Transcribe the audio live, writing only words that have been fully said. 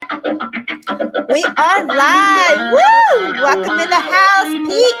We are live. Woo! Welcome in the house,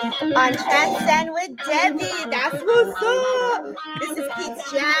 Pete, on Transcend with Debbie. That's what's up. This is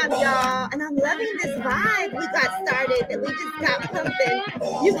Pete's Jam, y'all. And I'm loving this vibe we got started. That we just got pumping.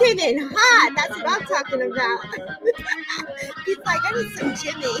 You came in hot. That's what I'm talking about. Pete's like, I need some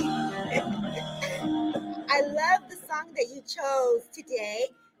Jimmy. I love the song that you chose today.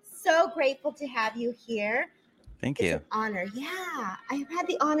 So grateful to have you here. Thank It's you. an honor. Yeah. I've had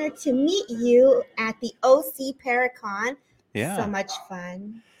the honor to meet you at the OC Paracon. Yeah. So much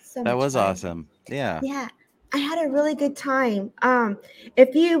fun. That was awesome. Yeah. Yeah. I had a really good time.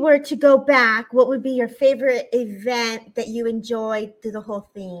 If you were to go back, what would be your favorite event that you enjoyed through the whole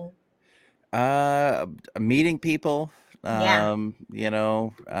thing? Meeting people, Yeah.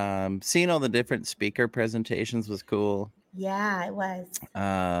 seeing all the different speaker presentations was cool. Yeah, it was.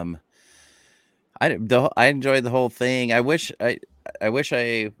 I enjoyed the whole thing. I will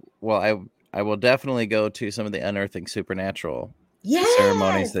definitely go to some of the unearthing supernatural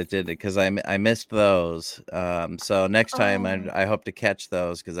ceremonies that did it, because I missed those. So next time I hope to catch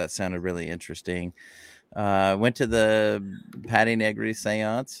those, because that sounded really interesting. Went to the Patty Negri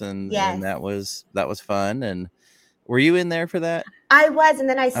seance, and that was fun. And were you in there for that? I was, and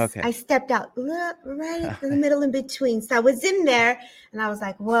then I stepped out right in the middle in between. So I was in there, and I was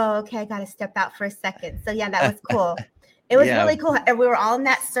like, whoa, okay, I got to step out for a second. So yeah, that was cool. It was really cool. And we were all in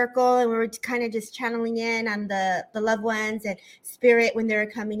that circle, and we were kind of just channeling in on the loved ones and spirit when they were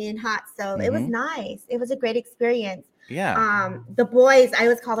coming in hot. So it was nice. It was a great experience. Yeah. The boys, I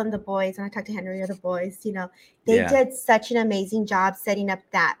always call them the boys. When I talk to Henry, or the boys, they did such an amazing job setting up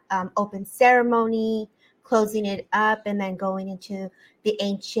that open ceremony, closing it up, and then going into the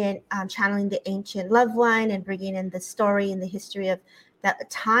ancient, channeling the ancient loved one and bringing in the story and the history of that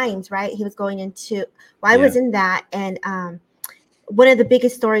times, right? He was going into, I was in that. And one of the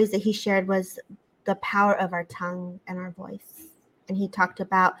biggest stories that he shared was the power of our tongue and our voice. And he talked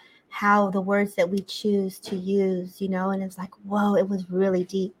about how the words that we choose to use, and it's like, whoa, it was really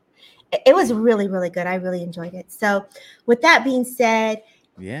deep. It was really, really good. I really enjoyed it. So with that being said,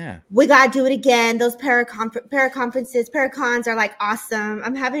 we got to do it again. Those paracons are like awesome.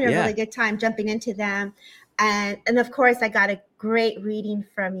 I'm having a really good time jumping into them. And of course, I got a great reading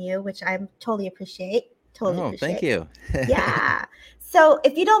from you, which I totally appreciate. Thank you. Yeah. So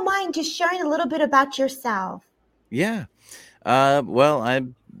if you don't mind just sharing a little bit about yourself. Yeah. Well, I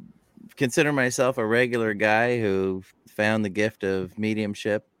consider myself a regular guy who found the gift of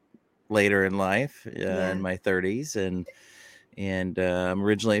mediumship later in life, in my 30s. And I'm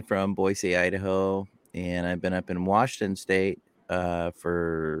originally from Boise, Idaho, and I've been up in Washington State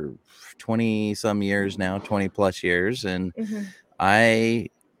for 20 some years now, 20 plus years. And I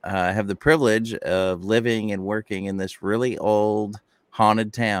have the privilege of living and working in this really old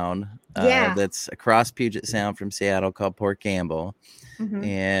haunted town that's across Puget Sound from Seattle, called Port Gamble.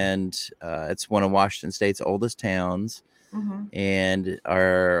 And it's one of Washington State's oldest towns. And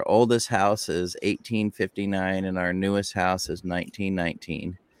our oldest house is 1859, and our newest house is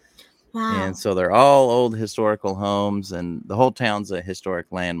 1919. Wow. And so they're all old historical homes, and the whole town's a historic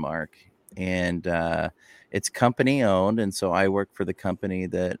landmark. And it's company owned, and so I work for the company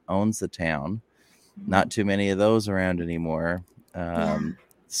that owns the town. Not too many of those around anymore.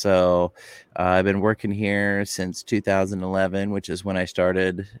 So I've been working here since 2011, which is when I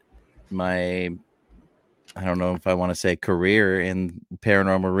started my, I don't know if I want to say career in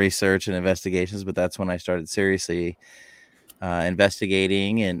paranormal research and investigations, but that's when I started seriously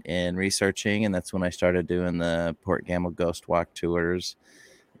investigating and researching. And that's when I started doing the Port Gamble Ghost Walk tours.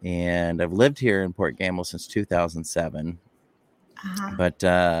 And I've lived here in Port Gamble since 2007.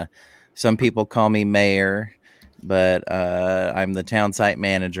 But some people call me mayor, but I'm the town site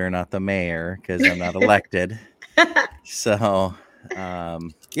manager, not the mayor, because I'm not elected. So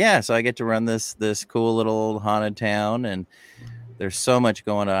so I get to run this cool little haunted town, and there's so much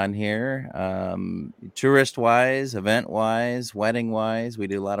going on here, tourist wise, event wise, wedding wise. We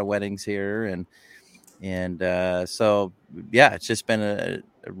do a lot of weddings here, and so it's just been a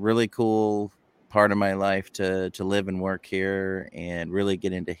really cool part of my life to live and work here and really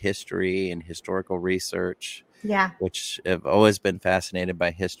get into history and historical research. Which I've always been fascinated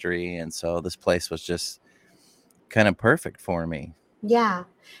by history, and so this place was just kind of perfect for me. Yeah.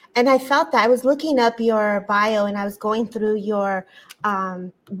 And I felt that. I was looking up your bio, and I was going through your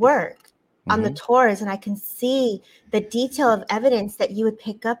work on the tours, and I can see the detail of evidence that you would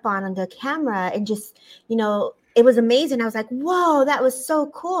pick up on the camera, and just, it was amazing. I was like, whoa, that was so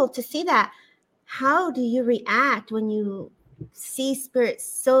cool to see that. How do you react when you see spirits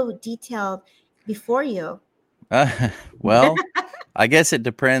so detailed before you? Well, I guess it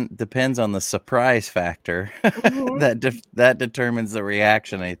depends on the surprise factor. Mm-hmm. That determines the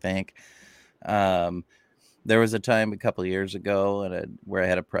reaction, I think. Um, there was a time a couple of years ago where I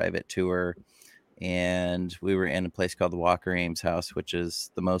had a private tour, and we were in a place called the Walker Ames House, which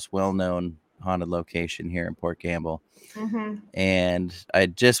is the most well-known haunted location here in Port Gamble. Mm-hmm. And I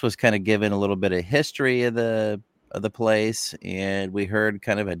just was kind of given a little bit of history of the place, and we heard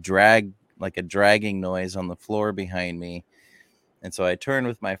kind of a dragging noise on the floor behind me. And so I turned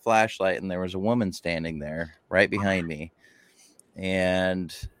with my flashlight, and there was a woman standing there right behind me.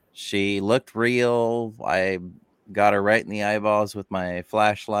 And she looked real. I got her right in the eyeballs with my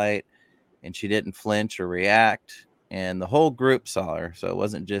flashlight, and she didn't flinch or react. And the whole group saw her, so it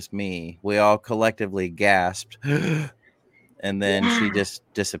wasn't just me. We all collectively gasped, and then she Yeah. just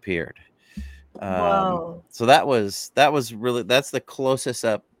disappeared. Whoa. So that's the closest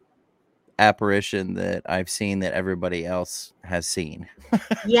up apparition that I've seen that everybody else has seen.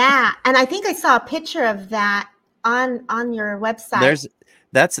 Yeah, and I think I saw a picture of that on your website. There's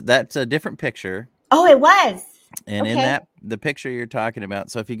that's a different picture. Oh, it was. And in Okay. that, the picture you're talking about,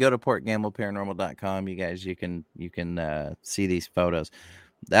 so if you go to portgambleparanormal.com, you can see these photos.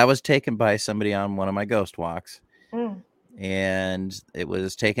 That was taken by somebody on one of my ghost walks. Mm. And it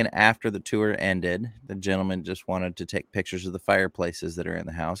was taken after the tour ended. The gentleman just wanted to take pictures of the fireplaces that are in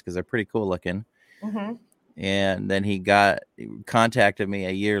the house because they're pretty cool looking. Mm-hmm. And then he contacted me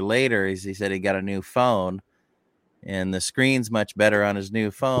a year later. He said he got a new phone, and the screen's much better on his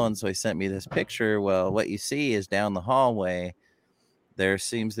new phone. So he sent me this picture. Well, what you see is down the hallway, there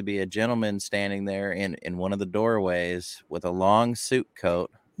seems to be a gentleman standing there in one of the doorways with a long suit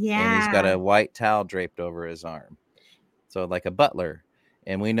coat, and he's got Yeah. a white towel draped over his arm. So like a butler.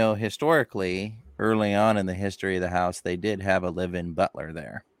 And we know historically, early on in the history of the house, they did have a live-in butler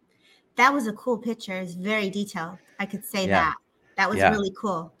there. That was a cool picture. It's very detailed. I could say Yeah. that. That was Yeah. really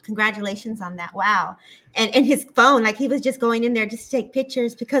cool. Congratulations on that. Wow. And his phone, like he was just going in there just to take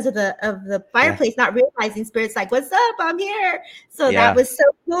pictures because of the Yeah. fireplace, not realizing Spirit's like, "What's up? I'm here." So that Yeah. was so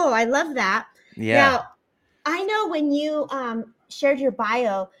cool. I love that. Yeah. Now, I know when you shared your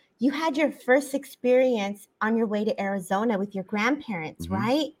bio, you had your first experience on your way to Arizona with your grandparents, Mm-hmm.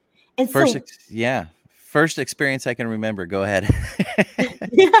 right? And First so, first experience I can remember. Go ahead.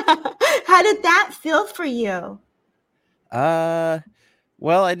 how did that feel for you?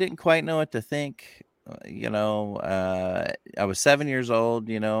 Well, I didn't quite know what to think. I was 7 years old,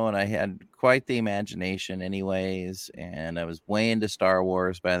 and I had quite the imagination anyways, and I was way into Star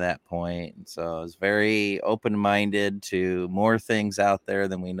Wars by that point. And so I was very open-minded to more things out there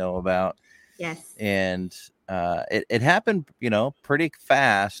than we know about. Yes. And it happened, pretty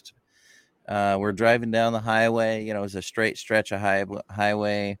fast. We're driving down the highway, it was a straight stretch of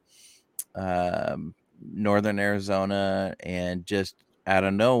highway, northern Arizona, and just out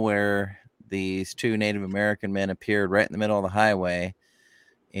of nowhere, these two Native American men appeared right in the middle of the highway,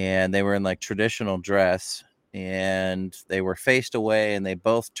 and they were in like traditional dress, and they were faced away, and they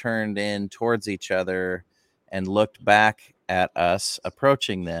both turned in towards each other and looked back at us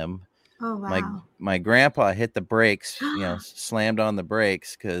approaching them. Oh, My wow. my grandpa hit the brakes, slammed on the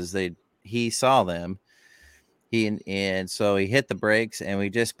brakes because he saw them. And so he hit the brakes, and we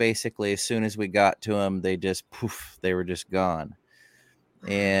just basically, as soon as we got to him, they were just gone.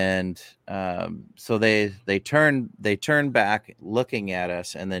 And so they turned back looking at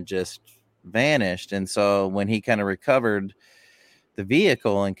us, and then just vanished. And so when he kind of recovered the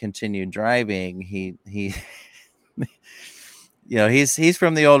vehicle and continued driving, he he's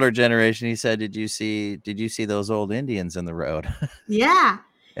from the older generation. He said, did you see those old Indians in the road? Yeah.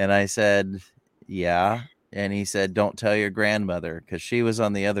 And I said, yeah. And he said, don't tell your grandmother, because she was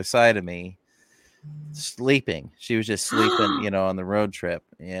on the other side of me sleeping. She was just sleeping, on the road trip.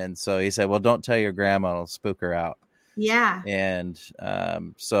 And so he said, well, don't tell your grandma, it'll spook her out. Yeah. And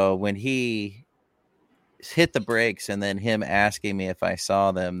so when he hit the brakes, and then him asking me if I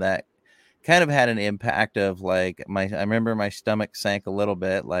saw them, that kind of had an impact of like I remember my stomach sank a little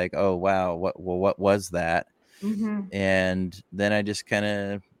bit, like, oh wow, what was that? Mm-hmm. And then I just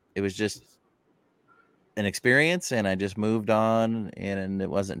it was just an experience, and I just moved on. And it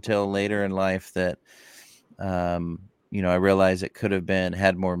wasn't until later in life that I realized it could have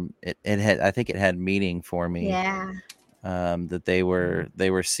had more, it had, I think it had meaning for me. Yeah. That they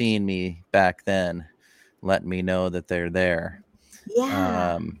were seeing me back then, letting me know that they're there.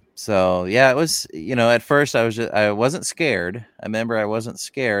 Yeah. So yeah, it was, at first I wasn't scared. I remember I wasn't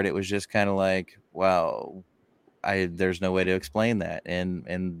scared. It was just kind of like, wow, there's no way to explain that.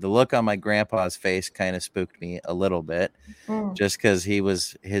 And the look on my grandpa's face kind of spooked me a little bit, Mm. just because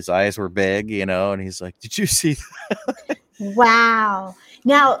his eyes were big, and he's like, did you see that? Wow.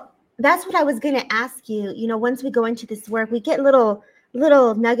 Now, that's what I was going to ask you. Once we go into this work, we get little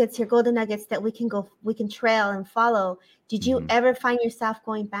nuggets here, golden nuggets that we can trail and follow. Did you Mm-hmm. ever find yourself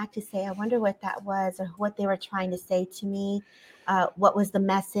going back to say, I wonder what that was or what they were trying to say to me? What was the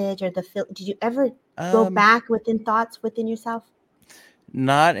message or the feel? Did you ever go Um, back within thoughts within yourself?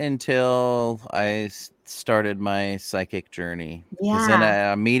 Not until I started my psychic journey, because then Yeah.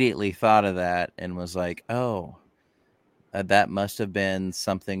 I immediately thought of that and was like, oh, that must have been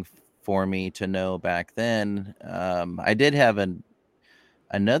something for me to know back then. I did have I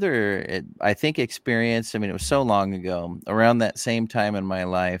think, experience. I mean, it was so long ago. Around that same time in my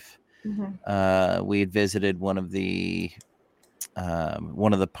life, Mm-hmm. we had visited one of the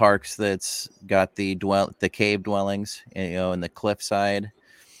parks that's got the cave dwellings, in the cliffside,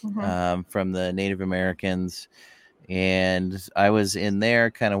 Mm-hmm. from the Native Americans. And I was in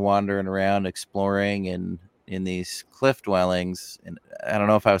there kind of wandering around, exploring in these cliff dwellings. And I don't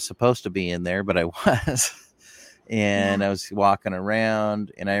know if I was supposed to be in there, but I was. And Yeah. I was walking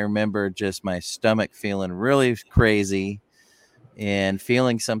around, and I remember just my stomach feeling really crazy and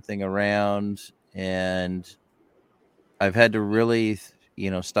feeling something around. And I've had to really,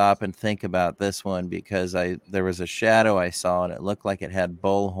 stop and think about this one, because there was a shadow I saw, and it looked like it had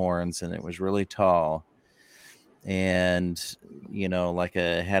bull horns, and it was really tall. And like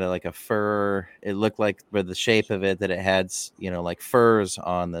a fur. It looked like, by the shape of it, that it had like furs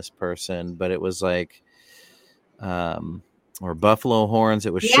on this person, but it was like, or buffalo horns.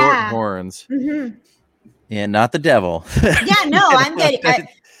 It was short Yeah. horns, Mm-hmm. and not the devil. Yeah, no, I'm getting, I But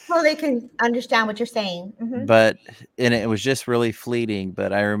totally can understand what you're saying. Mm-hmm. but and it was just really fleeting.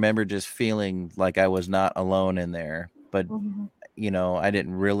 But I remember just feeling like I was not alone in there. But Mm-hmm. I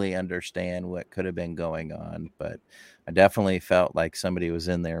didn't really understand what could have been going on, but I definitely felt like somebody was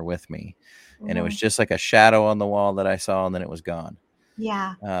in there with me. And it Mm-hmm. was just like a shadow on the wall that I saw, and then it was gone.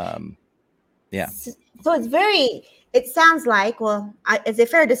 Yeah. Um, yeah. So it sounds like, well, is it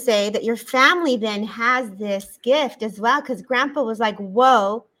fair to say that your family then has this gift as well? Because grandpa was like,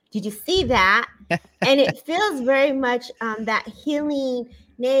 whoa, did you see that? And it feels very much that healing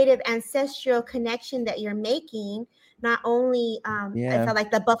native ancestral connection that you're making. Not only, I Yeah. felt like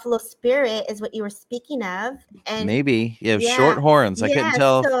the buffalo spirit is what you were speaking of. And Maybe. Yeah, short yeah, horns. I couldn't yeah.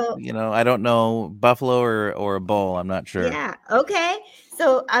 tell if, So I don't know, buffalo or a bull. I'm not sure. yeah. Okay.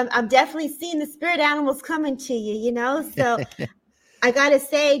 So I'm definitely seeing the spirit animals coming to you. So I gotta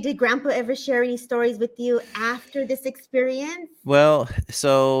say, did Grandpa ever share any stories with you after this experience? Well,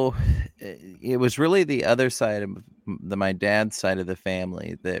 so it was really the other side of my dad's side of the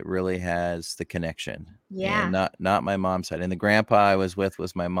family that really has the connection, and Yeah. not my mom's side. And the grandpa I was with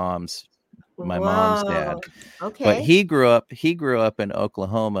was my mom's dad. Whoa. But Okay. he grew up in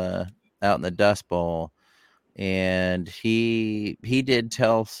Oklahoma, out in the Dust Bowl. And he did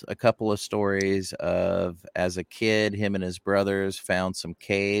tell a couple of stories of, as a kid, him and his brothers found some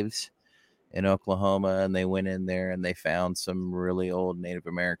caves in Oklahoma, and they went in there and they found some really old Native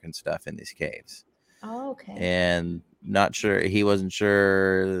American stuff in these caves. Oh, okay. And he wasn't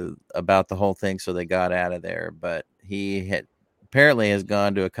sure about the whole thing, so they got out of there. But he had apparently has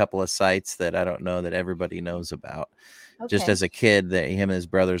gone to a couple of sites that I don't know that everybody knows about. Just Okay. as a kid, that him and his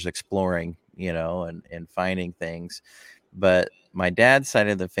brothers exploring, and finding things. But my dad's side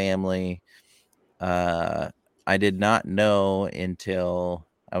of the family, uh, I did not know until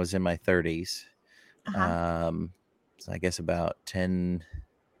I was in my 30s. Uh-huh. So I guess about 10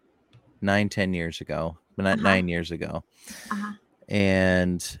 years ago, but not Uh-huh. 9 years ago. Uh-huh.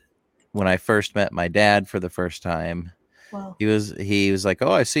 And when I first met my dad for the first time, Whoa. he was like,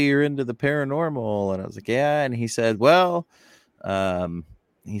 "Oh, I see you're into the paranormal." And I was like, "Yeah." And he said, "Well, um,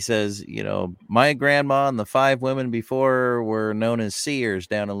 he says, my grandma and the 5 women before were known as seers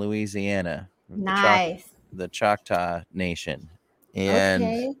down in Louisiana, Nice. the Choctaw Nation." And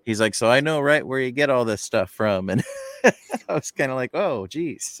Okay. he's like, "So I know right where you get all this stuff from." And I was kind of like, "Oh,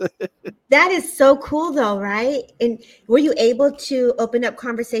 geez." That is so cool though, right? And were you able to open up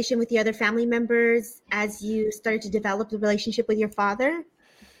conversation with the other family members as you started to develop the relationship with your father?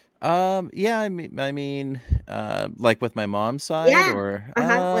 Yeah, I mean, like with my mom's side, Yeah. or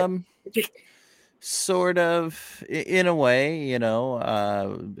Uh-huh. What sort of, in a way,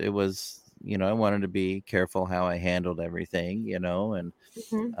 it was, I wanted to be careful how I handled everything, and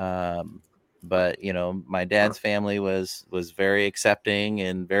mhm. um but my dad's family was very accepting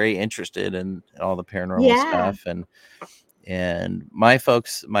and very interested in all the paranormal Yeah. stuff. And my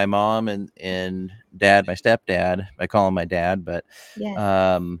folks, my mom and dad, my stepdad, I call him my dad, but Yes.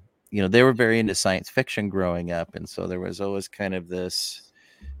 um they were very into science fiction growing up, and so there was always kind of this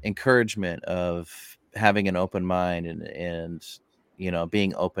encouragement of having an open mind and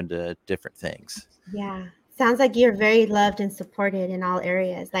being open to different things. Yeah. Sounds like you're very loved and supported in all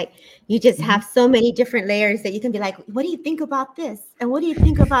areas. Like you just Mhm. have so many different layers that you can be like, what do you think about this? And what do you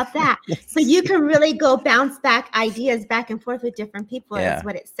think about that? So you can really go bounce back ideas back and forth with different people, is Yeah,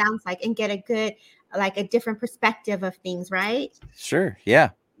 what it sounds like, and get a good, like a different perspective of things, right? sure. Yeah,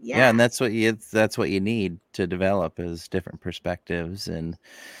 and Yeah. that's what you need to develop is different perspectives. And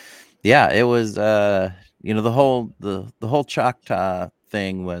yeah, it was the whole Choctaw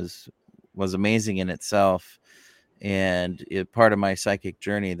thing was amazing in itself, and part of my psychic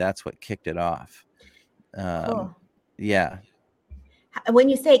journey, that's what kicked it off. um Cool. yeah. When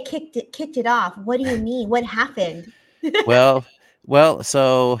you say kicked it off, what do you mean? What happened? well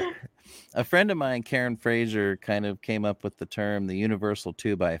so a friend of mine, Karen Fraser, kind of came up with the term the universal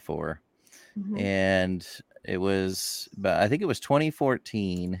 2x4. Mhm. And it was, but I think it was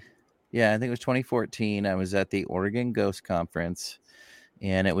 2014. Yeah, I think it was 2014. I was at the Oregon Ghost Conference,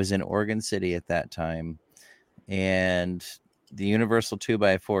 and it was in Oregon City at that time. And the Universal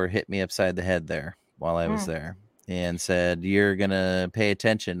 2x4 hit me upside the head there while I was Mm, there and said, "You're going to pay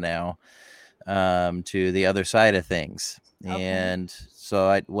attention now to the other side of things." okay. And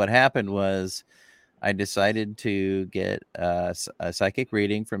so what happened was I decided to get a psychic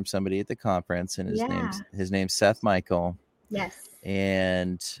reading from somebody at the conference, and Yeah. his name's Seth Michael, Yes.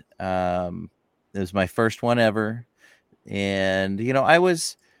 and it was my first one ever. And I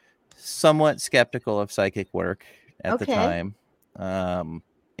was somewhat skeptical of psychic work at the Okay. time,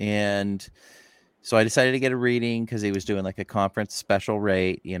 and so I decided to get a reading because he was doing like a conference special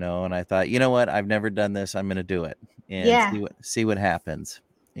rate, and I thought, you know what, I've never done this, I'm going to do it and Yeah. see what happens.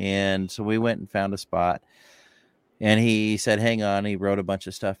 And so we went and found a spot. And he said, hang on. He wrote a bunch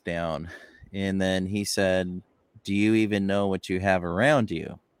of stuff down. And then he said, do you even know what you have around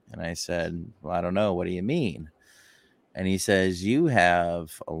you? And I said, well, I don't know. What do you mean? And he says, you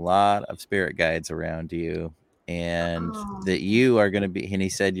have a lot of spirit guides around you, and Oh. that you are going to be, and he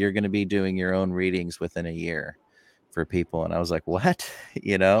said, you're going to be doing your own readings within a year for people. And I was like, what?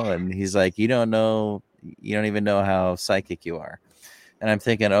 And he's like, you don't know, you don't even know how psychic you are. And I'm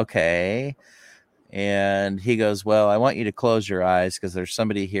thinking, okay. And he goes, well, I want you to close your eyes because there's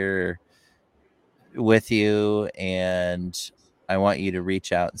somebody here with you, and I want you to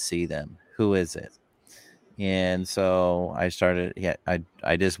reach out and see them. Who is it? And so I started, yeah,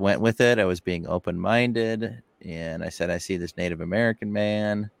 I just went with it. I was being open-minded, and I said, I see this Native American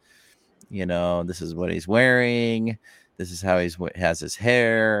man, this is what he's wearing. This is how has his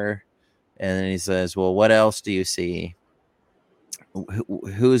hair. And then he says, well, what else do you see?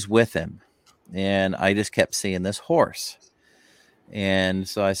 Who's with him? And I just kept seeing this horse. And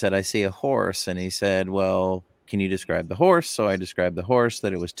so I said, I see a horse. And he said, well, can you describe the horse? So I described the horse,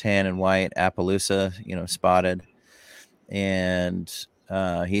 that it was tan and white, Appaloosa, spotted. And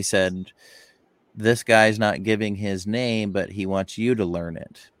he said, this guy's not giving his name, but he wants you to learn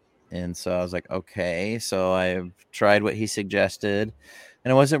it. And so I was like, okay. So I tried what he suggested,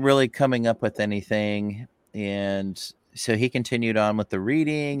 and I wasn't really coming up with anything. And so he continued on with the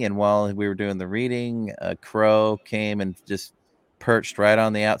reading. And while we were doing the reading, a crow came and just perched right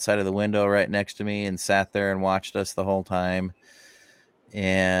on the outside of the window right next to me and sat there and watched us the whole time.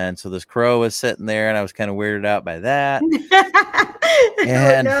 And so this crow was sitting there, and I was kind of weirded out by that. Oh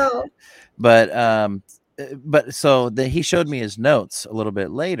And no. but so he showed me his notes a little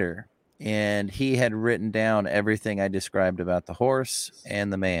bit later, and he had written down everything I described about the horse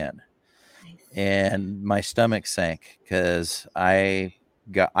and the man. Nice. And my stomach sank because I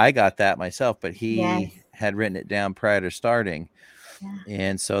got that myself, but Yes. he had written it down prior to starting. Yeah.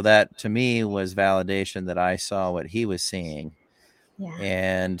 And so that to me was validation that I saw what he was seeing. Yeah.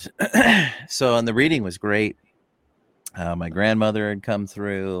 And so, and the reading was great. My grandmother had come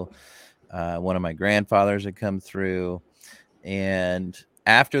through. One of my grandfathers had come through. And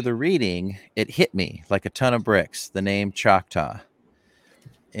after the reading, it hit me like a ton of bricks, the name Choctaw.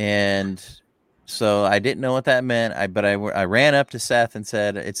 And so I didn't know what that meant. I ran up to Seth and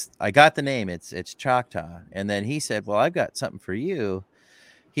said, I got the name. It's Choctaw. And then he said, well, I've got something for you.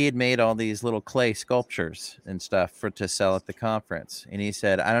 He had made all these little clay sculptures and stuff to sell at the conference. And he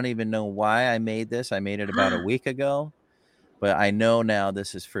said, I don't even know why I made this. I made it about a week ago, but I know now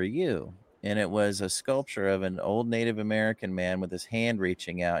this is for you. And it was a sculpture of an old Native American man with his hand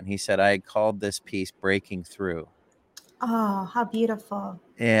reaching out. And he said, I had called this piece Breaking Through. Oh, how beautiful.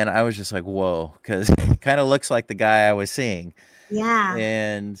 And I was just like, whoa, because it kind of looks like the guy I was seeing. Yeah.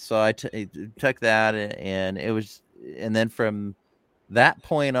 And so I took that, and it was, and then from that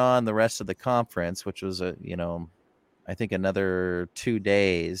point on, the rest of the conference, which was I think another 2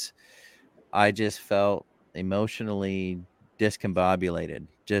 days, I just felt emotionally discombobulated.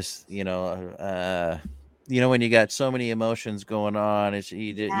 Just, when you got so many emotions going on,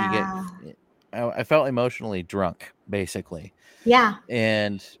 you get. Yeah. I felt emotionally drunk, basically. Yeah.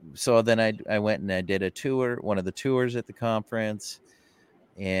 And so then I went and I did a tour, one of the tours at the conference,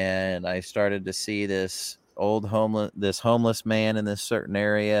 and I started to see this homeless man in this certain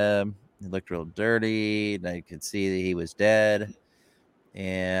area. He looked real dirty, and I could see that he was dead.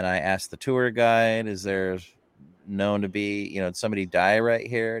 And I asked the tour guide, "Is there known to be, did somebody die right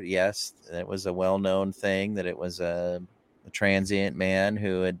here?" Yes, it was a well-known thing that it was a transient man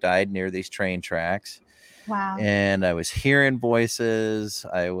who had died near these train tracks. Wow. And I was hearing voices.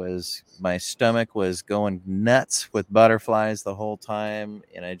 My stomach was going nuts with butterflies the whole time,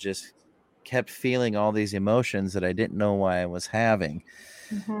 and I just kept feeling all these emotions that I didn't know why I was having.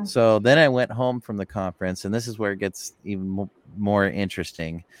 Mm-hmm. So then I went home from the conference, and this is where it gets even more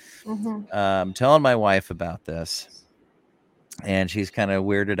interesting. Mm-hmm. Telling my wife about this, and she's kind of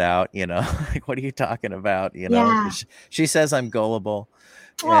weirded out, like, what are you talking about? Yeah. She says I'm gullible.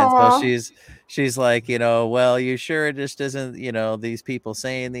 And so Oh. she's like, well, you sure it just isn't, these people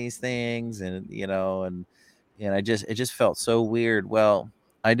saying these things, and it just felt so weird. Well,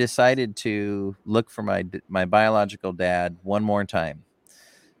 I decided to look for my biological dad one more time.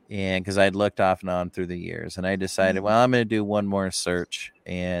 And because I'd looked off and on through the years, and I decided, well, I'm going to do one more search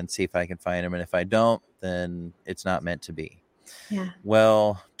and see if I can find him. And if I don't, then it's not meant to be. Yeah.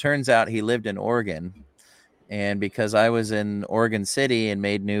 Well, turns out he lived in Oregon. And because I was in Oregon City and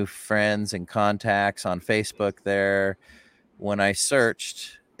made new friends and contacts on Facebook there, when I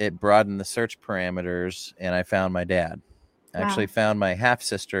searched, it broadened the search parameters, and I found my dad. I actually Wow. found my half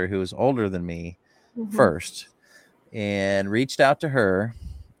sister, who was older than me, Mm-hmm. first, and reached out to her.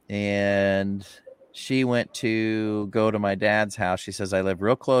 And she went to go to my dad's house. She says, "I live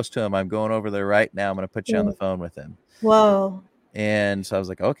real close to him. I'm going over there right now. I'm going to put you on the phone with him." Whoa. And so I was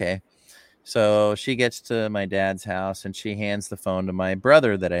like, okay. So she gets to my dad's house and she hands the phone to my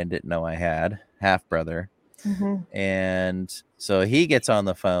brother that I didn't know I had, half brother. Mm-hmm. And so he gets on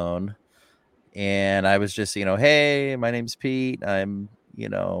the phone, and I was just, "Hey, my name's Pete.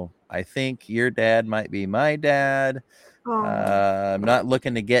 I think your dad might be my dad. Oh. I'm not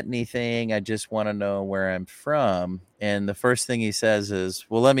looking to get anything. I just want to know where I'm from." And the first thing he says is,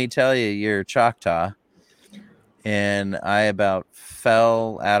 "Well, let me tell you, you're Choctaw." And I about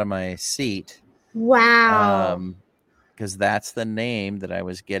fell out of my seat, Wow. because that's the name that I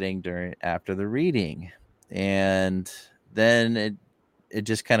was getting after the reading. And then it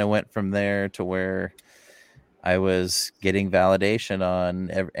just kind of went from there to where I was getting validation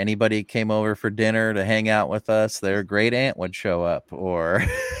on anybody came over for dinner to hang out with us, their great aunt would show up, or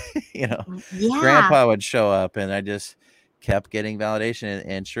Yeah. grandpa would show up, and I just kept getting validation.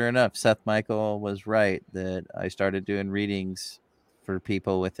 And sure enough, Seth Michael was right that I started doing readings for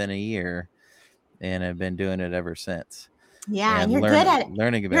people within a year, and I've been doing it ever since, Yeah, and and you're good at it.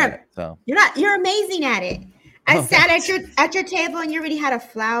 learning about it. You're So, you're amazing at it. I oh, sat thanks. at your table and you already had a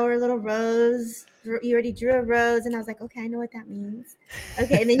flower, a little rose. You already drew a rose, and I was like, okay, I know what that means.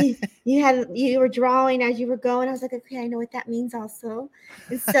 Okay, and then you were drawing as you were going. I was like, okay, I know what that means also.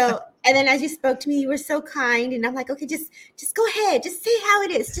 And then as you spoke to me, you were so kind, and I'm like, okay, just go ahead, just say how it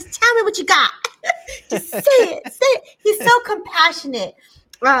is. Just tell me what you got. Just say it. He's so compassionate.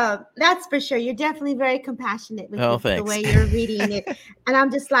 That's for sure. You're definitely very compassionate with Oh, the thanks. way you're reading it. And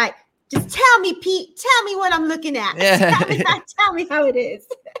I'm just like, just tell me, Pete. Tell me what I'm looking at. Yeah. Tell me how it is.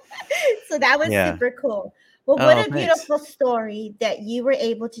 So that was Yeah. super cool. Well, what Oh, a thanks. beautiful story that you were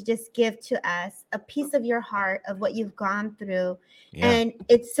able to just give to us a piece of your heart of what you've gone through. Yeah. And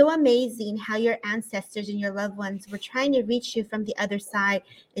it's so amazing how your ancestors and your loved ones were trying to reach you from the other side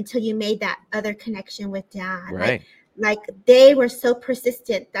until you made that other connection with dad. Right. Like they were so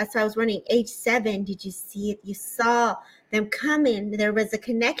persistent. That's why I was wondering, age 7, did you see it? You saw them coming. There was a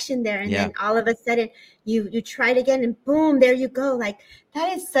connection there. And then all of a sudden you tried again, and boom, there you go. Like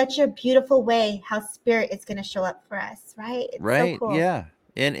that is such a beautiful way how spirit is going to show up for us, right? It's so Right. cool. Yeah.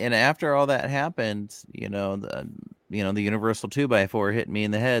 And after all that happened, the universal 2x4 hit me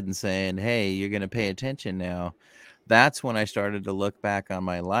in the head and saying, "Hey, you're going to pay attention now." That's when I started to look back on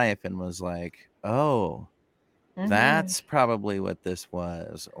my life and was like, "Oh, Mm-hmm. that's probably what this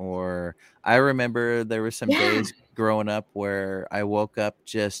was." Or I remember there were some Yeah. days growing up where I woke up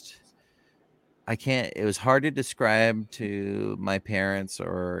it was hard to describe to my parents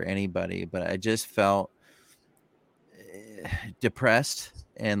or anybody, but I just felt depressed,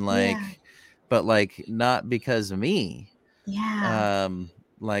 and Yeah. but not because of me. Yeah.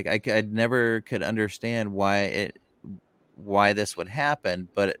 I never could understand why why this would happen,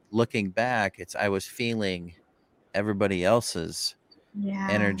 but looking back, I was feeling everybody else's Yeah.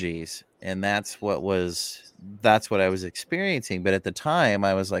 energies, and that's what I was experiencing. But at the time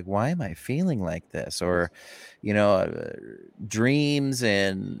I was like, why am I feeling like this? Or dreams,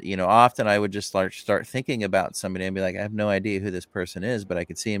 and often I would just start thinking about somebody and be like, I have no idea who this person is, but I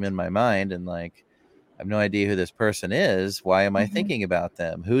could see him in my mind, and like, I have no idea who this person is. Why am I Mhm. thinking about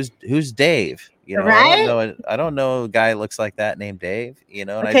them? Who's Dave? I don't Right? know. I don't know a guy that looks like that named Dave. And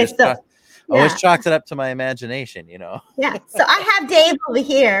I Okay, just so always yeah. chalked it up to my imagination. Yeah. So I have Dave over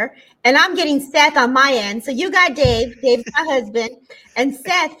here, and I'm getting Seth on my end. So you got Dave. Dave's my husband. And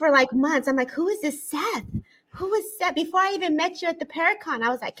Seth for like months. I'm like, who is this Seth? Who is Seth? Before I even met you at the Paracon, I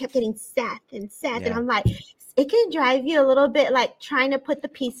was like, kept getting Seth and Seth. And Yeah. I'm like, it can drive you a little bit like trying to put the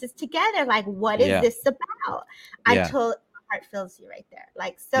pieces together. Like, what is Yeah. this about? I Yeah. told my heart feels you right there.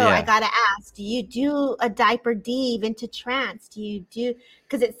 Like, so I Yeah. gotta ask, do you do a diaper dive into trance? Do you do,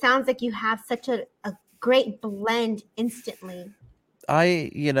 because it sounds like you have such a great blend instantly.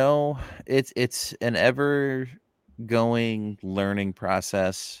 It's an ever going learning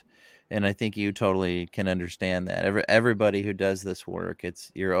process, and I think you totally can understand that. Everybody who does this work,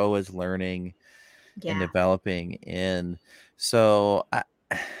 you're always learning and Yeah. developing. And so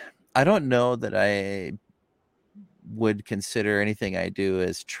I don't know that I would consider anything I do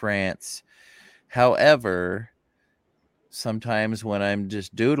as trance. However, sometimes when I'm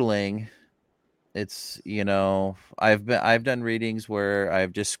just doodling, it's I've done readings where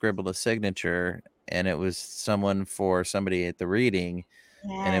I've just scribbled a signature, and it was somebody at the reading,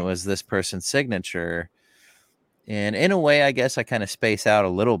 and it Yes. was this person's signature. And in a way, I guess I kind of space out a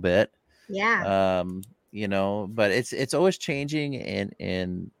little bit. Yeah. But it's always changing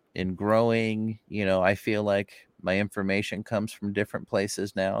and growing. I feel like my information comes from different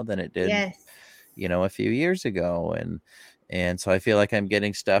places now than it did Yes. a few years ago. And so I feel like I'm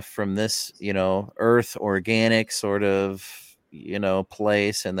getting stuff from this earth organic sort of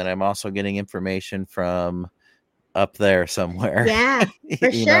place, and then I'm also getting information from up there somewhere. Yeah. For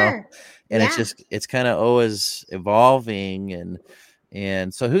you know sure. and Yeah. it's kind of always evolving.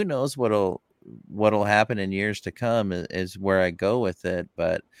 And so who knows what'll happen in years to come is where I go with it.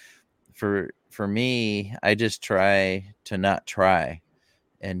 But for me, I just try to not try,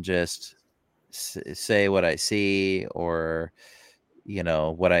 and just say what I see, or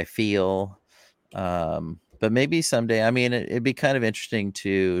what I feel. But maybe someday, I mean, it'd be kind of interesting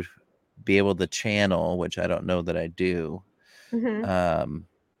to be able to channel, which I don't know that I do. Hmm. um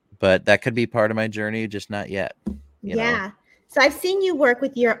but that could be part of my journey, just not yet. Yeah. So I've seen you work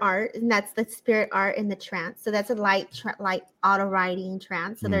with your art, and that's the spirit art in the trance. So that's a light auto writing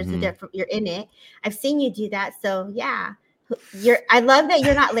trance. So there's a Hmm. different. You're in it. I've seen you do that. So yeah, you're. I love that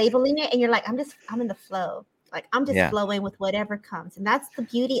you're not labeling it, and you're like, I'm in the flow. Like I'm just Yeah. flowing with whatever comes, and that's the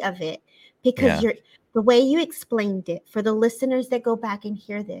beauty of it, because Yeah. you're the way you explained it for the listeners that go back and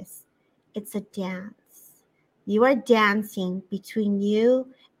hear this. It's a dance. You are dancing between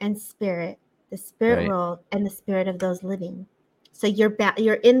you and spirit, the spirit Right. world, and the spirit of those living. So you're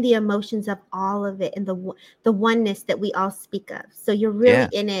in the emotions of all of it, and the oneness that we all speak of. So you're really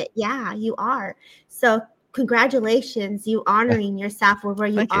Yeah. in it. Yeah, you are. So congratulations, you honoring yourself where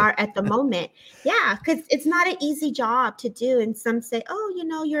you Thank you. are at the moment. Yeah, because it's not an easy job to do. And some say,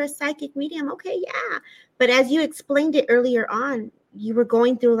 oh, you're a psychic medium. Okay, yeah. But as you explained it earlier on, you were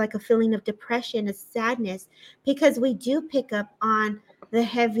going through like a feeling of depression, a sadness, because we do pick up on the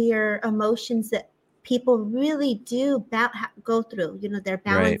heavier emotions that people really do go through. They're Right.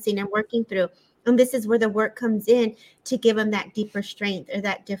 balancing and working through, and this is where the work comes in to give them that deeper strength, or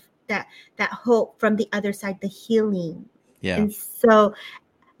that hope from the other side, the healing. Yeah. And so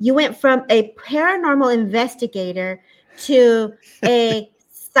you went from a paranormal investigator to a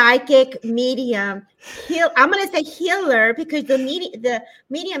psychic medium. I'm going to say healer, because the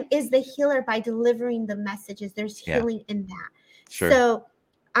medium is the healer by delivering the messages. There's Yeah. healing in that. Sure. So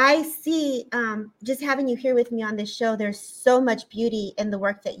I see, just having you here with me on this show, there's so much beauty in the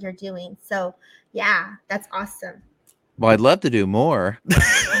work that you're doing. So yeah, that's awesome. Well, I'd love to do more.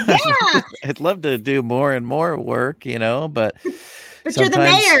 Yeah, I'd love to do more and more work, but but you're the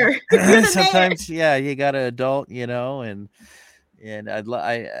sometimes mayor. You're the mayor. sometimes, yeah, you got to adult, and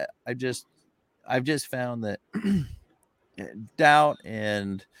I've just found that doubt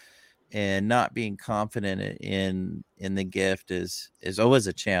and not being confident in the gift is always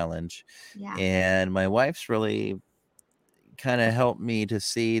a challenge. Yeah. And my wife's really kind of helped me to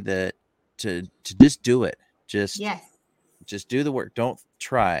see that, to just do it. just Yes. just do the work. Don't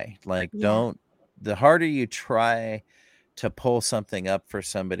try. Like, Yeah. don't. The harder you try to pull something up for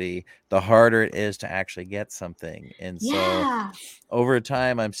somebody, the harder it is to actually get something. And so over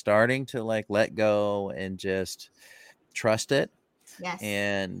time, I'm starting to like let go and just trust it. Yes.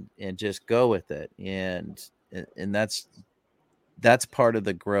 And just go with it. And that's part of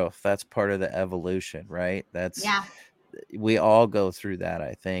the growth. That's part of the evolution, right? We all go through that,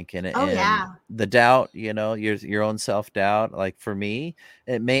 I think. And the doubt, your own self-doubt, like for me,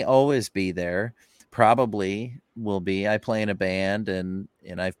 it may always be there, probably will be. I play in a band, and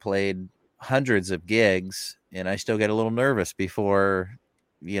I've played hundreds of gigs, and I still get a little nervous before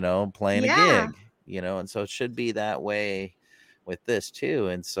playing a gig, and so it should be that way with this too.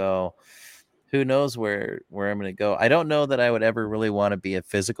 And so who knows where I'm going to go. I don't know that I would ever really want to be a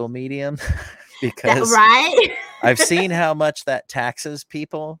physical medium because I've seen how much that taxes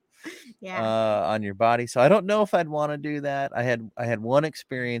people on your body. So I don't know if I'd want to do that. I had one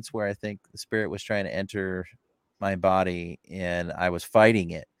experience where I think the spirit was trying to enter my body, and I was fighting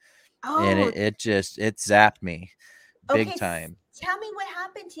it. And it zapped me big time. Tell me what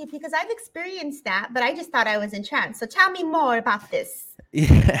happened to you, because I've experienced that, but I just thought I was in trance. So tell me more about this.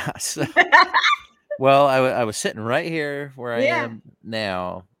 Yeah. So, well, I was sitting right here where I am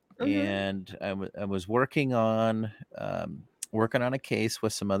now, and I was working on a case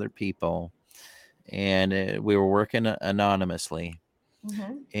with some other people, and we were working anonymously,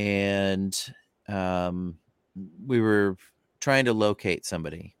 and we were trying to locate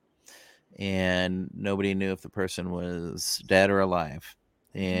somebody, and nobody knew if the person was dead or alive.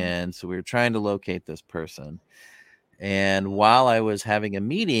 And so we were trying to locate this person. And while I was having a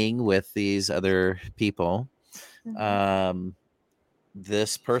meeting with these other people,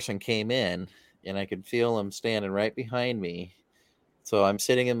 this person came in, and I could feel him standing right behind me. So I'm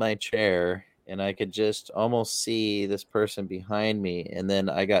sitting in my chair, and I could just almost see this person behind me. And then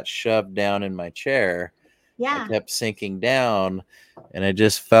I got shoved down in my chair. I kept sinking down, and I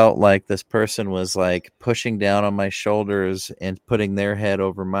just felt like this person was like pushing down on my shoulders and putting their head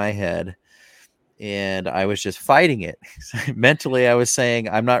over my head. And I was just fighting it. Mentally, I was saying,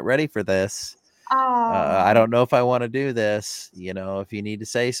 I'm not ready for this. I don't know if I want to do this. If you need to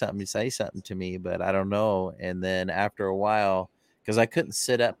say something to me, but I don't know. And then after a while, because I couldn't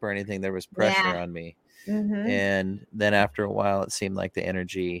sit up or anything, there was pressure on me. And then after a while, it seemed like the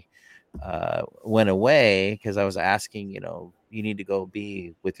energy went away, because I was asking, you need to go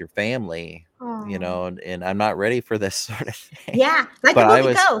be with your family, and I'm not ready for this sort of thing. Yeah, like the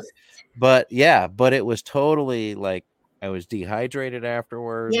movie Ghost. But it was totally like I was dehydrated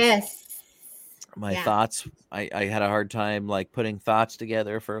afterwards. Yes. My thoughts, I had a hard time like putting thoughts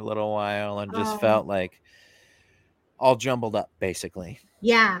together for a little while, and just felt like all jumbled up, basically.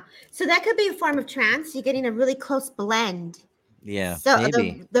 Yeah. So that could be a form of trance. You're getting a really close blend. Yeah. So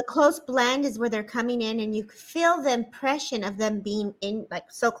maybe. the close blend is where they're coming in, and you feel the impression of them being in,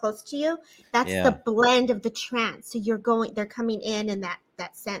 like, so close to you. That's the blend of the trance. So they're coming in that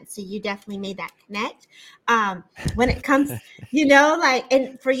sense. So you definitely made that connect. When it comes, and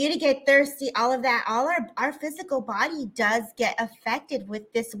for you to get thirsty, all of that, all our physical body does get affected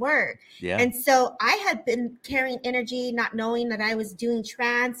with this word. Yeah. And so I had been carrying energy, not knowing that I was doing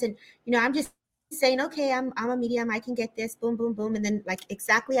trance, and I'm just saying, okay, I'm a medium, I can get this, boom, boom, boom. And then, like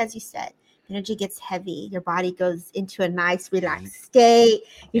exactly as you said, energy gets heavy. Your body goes into a nice, relaxed state.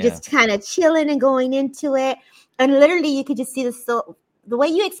 You're just kind of chilling and going into it. And literally you could just see the way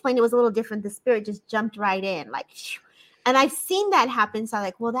you explained it was a little different. The spirit just jumped right in, like, and I've seen that happen. So I'm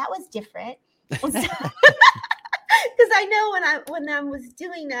like, well, that was different. Because I know when I was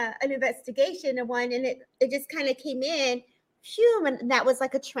doing an investigation of one, and it just kind of came in, and that was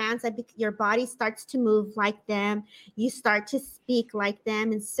like a trance. Your body starts to move like them. You start to speak like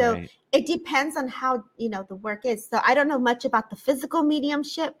them. And so it depends on how, the work is. So I don't know much about the physical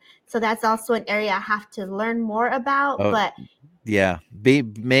mediumship. So that's also an area I have to learn more about. But yeah,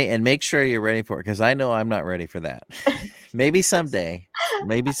 make sure you're ready for it, because I know I'm not ready for that. Maybe someday.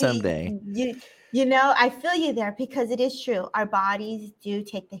 I feel you there, because it is true. Our bodies do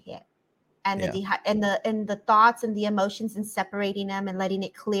take the hit. And the thoughts and the emotions, and separating them and letting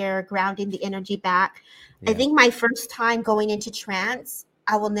it clear, grounding the energy back. I think my first time going into trance,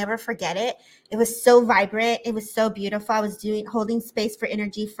 I will never forget it. It was so vibrant. It was so beautiful. I was holding space for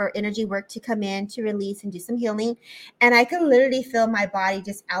energy work to come in, to release and do some healing. And I could literally feel my body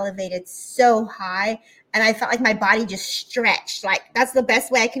just elevated so high. And I felt like my body just stretched. Like, that's the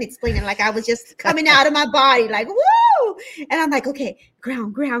best way I can explain it. Like, I was just coming out of my body, like, woo! And I'm like, okay,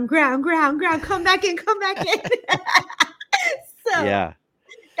 ground, come back in. So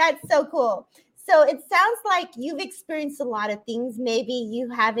that's so cool. So it sounds like you've experienced a lot of things. Maybe you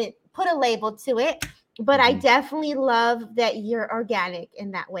haven't put a label to it, but I definitely love that you're organic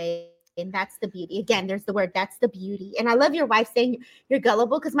in that way. And that's the beauty. Again, there's the word, that's the beauty. And I love your wife saying you're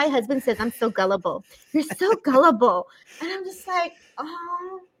gullible because my husband says I'm so gullible. You're so gullible. And I'm just like,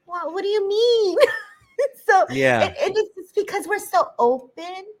 oh, well, what do you mean? So Yeah. it's because we're so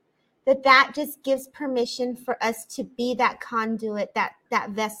open that just gives permission for us to be that conduit, that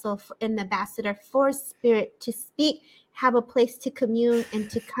vessel, an ambassador for spirit to speak, have a place to commune and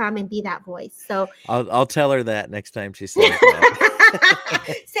to come and be that voice. So I'll tell her that next time she says that.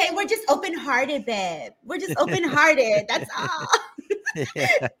 say we're just open hearted, babe. We're just open hearted. That's all.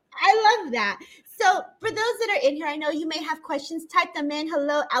 Yeah. I love that. So, for those that are in here, I know you may have questions. Type them in.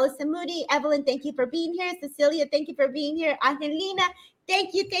 Hello, Allison Moody. Evelyn, thank you for being here. Cecilia, thank you for being here. Angelina,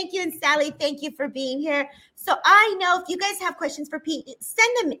 thank you. Thank you. And Sally, thank you for being here. So, I know if you guys have questions for Pete,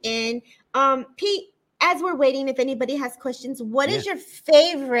 send them in. Pete, as we're waiting, if anybody has questions, what is your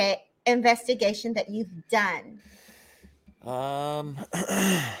favorite investigation that you've done?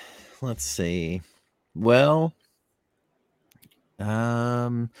 Let's see. Well,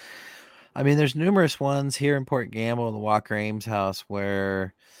 I mean, there's numerous ones here in Port Gamble, the Walker Ames house,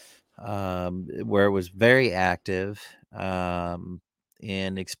 where it was very active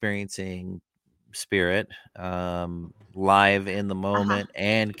in experiencing spirit live in the moment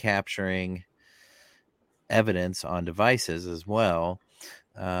and capturing evidence on devices as well.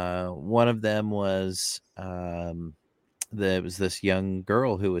 One of them was there was this young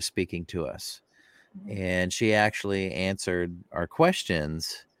girl who was speaking to us, and she actually answered our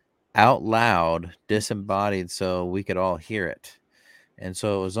questions out loud, disembodied, so we could all hear it. And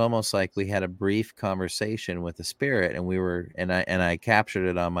so it was almost like we had a brief conversation with the spirit, and I captured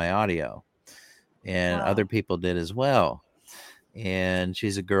it on my audio, and other people did as well. And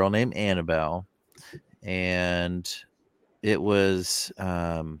she's a girl named Annabelle, and it was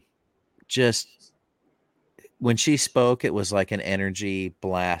just when she spoke, it was like an energy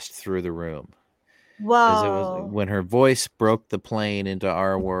blast through the room. Because it was when her voice broke the plane into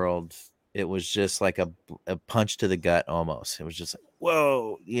our world, it was just like a punch to the gut almost. It was just like,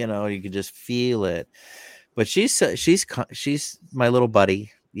 whoa, you could just feel it. But she's my little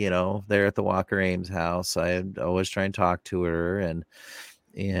buddy, there at the Walker Ames house. I always try and talk to her,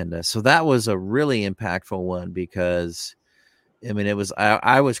 and so that was a really impactful one because, I mean, it was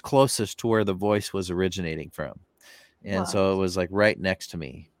I was closest to where the voice was originating from, and so it was like right next to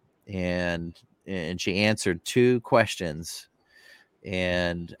me, and she answered 2 questions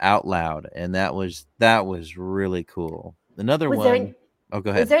and out loud, and that was really cool. Another one. Oh, go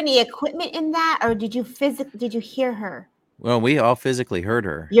ahead. Was there any equipment in that, or did you hear her? Well, we all physically heard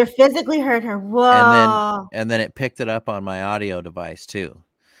her. You physically heard her. Whoa. And then it picked it up on my audio device too.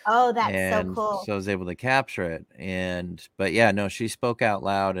 Oh, that's so cool. So I was able to capture it. But yeah, no, she spoke out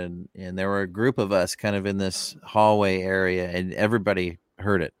loud, and there were a group of us kind of in this hallway area, and everybody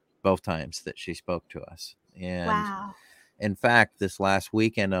heard it both times that she spoke to us. And in fact, this last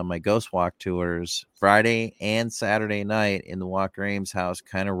weekend on my Ghost Walk tours, Friday and Saturday night in the Walker Ames house,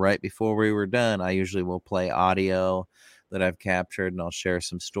 kind of right before we were done, I usually will play audio that I've captured, and I'll share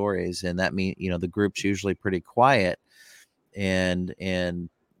some stories. And that means, the group's usually pretty quiet and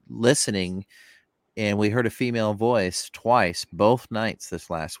listening. And we heard a female voice twice, both nights this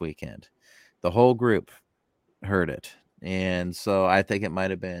last weekend. The whole group heard it. And so I think it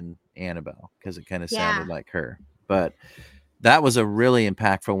might have been Annabelle because it kind of sounded like her. But that was a really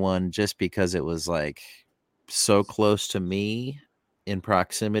impactful one just because it was like so close to me in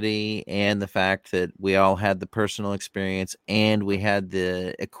proximity, and the fact that we all had the personal experience and we had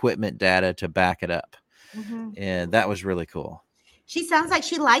the equipment data to back it up. And that was really cool. She sounds like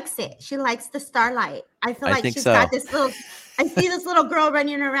she likes it. She likes the starlight. I feel like she's got this little, I see this little girl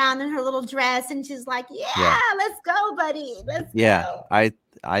running around in her little dress, and she's like, yeah. Let's go, buddy. Let's go.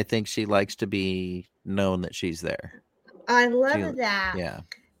 I think she likes to be known that she's there. I love that. Yeah.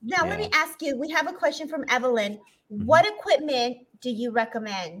 Now, let me ask you, we have a question from Evelyn. What equipment do you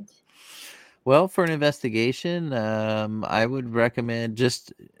recommend? Well, for an investigation, I would recommend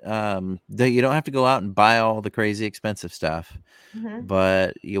just that you don't have to go out and buy all the crazy expensive stuff,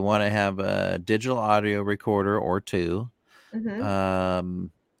 but you want to have a digital audio recorder or 2,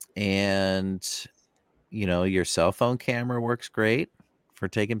 and your cell phone camera works great for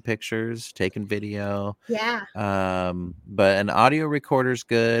taking pictures, taking video. Yeah. But an audio recorder is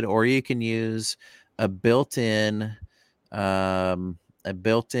good, or you can use a built-in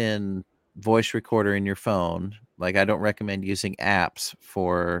voice recorder in your phone. Like, I don't recommend using apps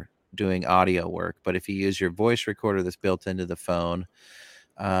for doing audio work, but if you use your voice recorder that's built into the phone,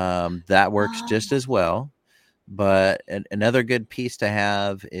 that works just as well. But another good piece to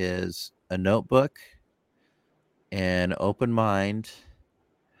have is a notebook an open mind,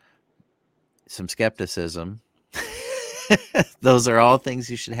 some skepticism. Those are all things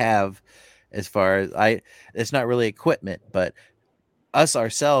you should have. As far as it's not really equipment, but us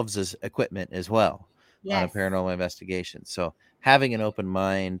ourselves as equipment as well on a Yes. paranormal investigation. So having an open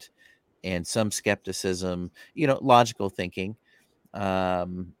mind and some skepticism, logical thinking, try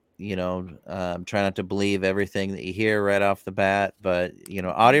not to believe everything that you hear right off the bat, but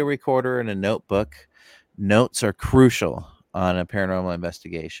audio recorder and a notebook. Notes are crucial on a paranormal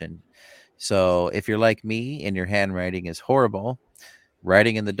investigation. So if you're like me and your handwriting is horrible,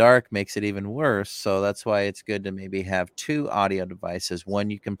 writing in the dark makes it even worse. So that's why it's good to maybe have two audio devices. One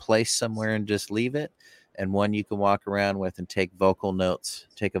you can place somewhere and just leave it, and one you can walk around with and take vocal notes,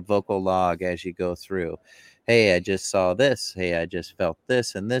 take a vocal log as you go through. Hey, I just saw this. Hey, I just felt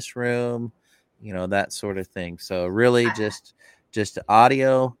this in this room, that sort of thing. So really just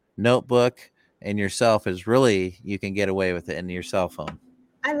audio, notebook, and yourself is really, you can get away with it in your cell phone.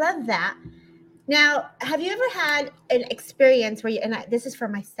 I love that. Now, have you ever had an experience where this is for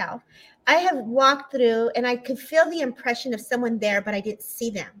myself, I have walked through and I could feel the impression of someone there, but I didn't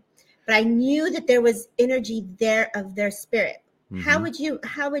see them. But I knew that there was energy there of their spirit. Mm-hmm.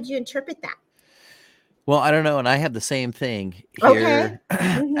 How would you interpret that? Well, I don't know, and I have the same thing Okay.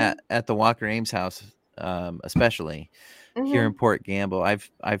 here at the Walker Ames house, especially here in Port Gamble.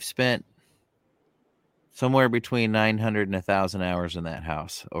 I've spent somewhere between 900 and 1,000 hours in that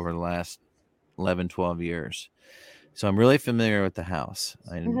house over the last 11, 12 years. So I'm really familiar with the house.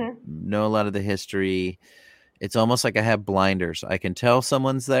 I know a lot of the history. It's almost like I have blinders. I can tell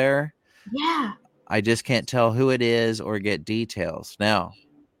someone's there. Yeah. I just can't tell who it is or get details. Now,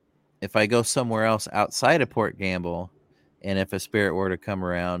 if I go somewhere else outside of Port Gamble, and if a spirit were to come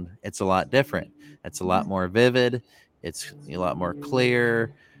around, it's a lot different. It's a lot more vivid. It's a lot more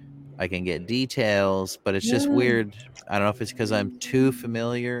clear. I can get details, but it's just weird. I don't know if it's because I'm too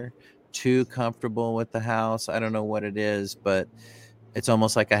familiar, too comfortable with the house. I don't know what it is, but it's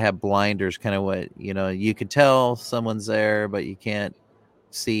almost like I have blinders, kind of what, you could tell someone's there, but you can't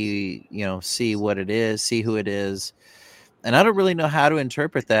see what it is, see who it is. And I don't really know how to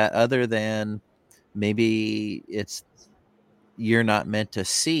interpret that other than maybe it's you're not meant to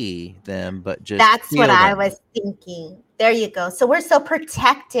see them, but just That's what feel I them. was thinking. There you go. So we're so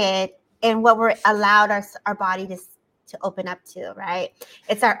protected in what we're allowed our body to open up to, right?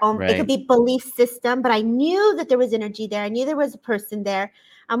 It's our own, it could be belief system, but I knew that there was energy there. I knew there was a person there.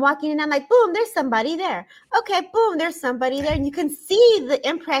 I'm walking and I'm like, boom, there's somebody there. Okay, boom, there's somebody there. And you can see the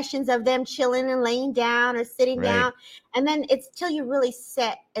impressions of them chilling and laying down or sitting down. And then it's till you really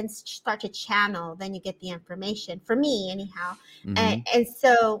sit and start to channel, then you get the information. For me, anyhow. And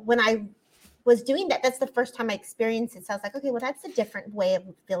so when I was doing that, that's the first time I experienced it. So I was like, okay, well, that's a different way of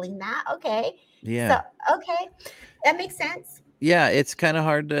feeling that. Okay. Yeah. So, okay. That makes sense. Yeah. It's kind of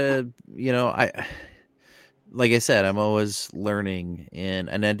hard to, like I said, I'm always learning,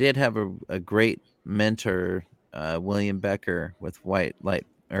 and I did have a great mentor, William Becker with with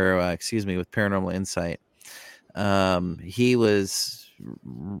Paranormal Insight. He was,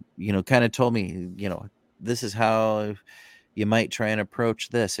 kind of told me, this is how you might try and approach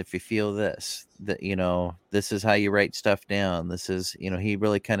this if you feel this, that, this is how you write stuff down. This is, he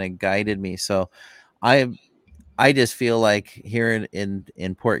really kind of guided me. So I just feel like here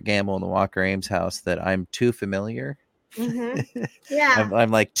in Port Gamble in the Walker Ames house that I'm too familiar. Yeah.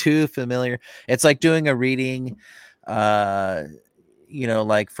 I'm like too familiar. It's like doing a reading, like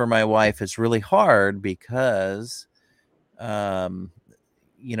for my wife, it's really hard because,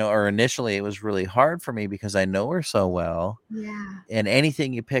 or initially it was really hard for me because I know her so well. Yeah. And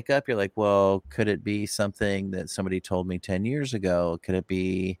anything you pick up, you're like, well, could it be something that somebody told me 10 years ago? Could it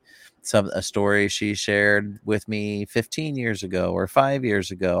be a story she shared with me 15 years ago or 5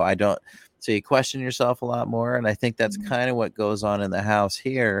 years ago? I don't. So you question yourself a lot more. And I think that's kind of what goes on in the house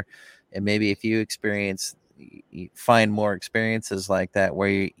here. And maybe if you find more experiences like that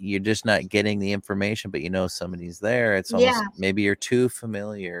where you're just not getting the information, but somebody's there, it's almost maybe you're too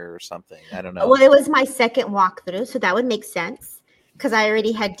familiar or something. I don't know. Well, it was my second walkthrough, so that would make sense because I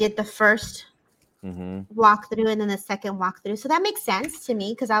already did the first walkthrough and then the second walkthrough, so that makes sense to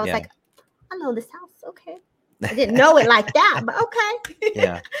me because I was like, I know this house. Okay. I didn't know it like that, but okay.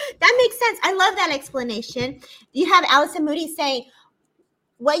 Yeah. That makes sense. I love that explanation. You have Allison Moody saying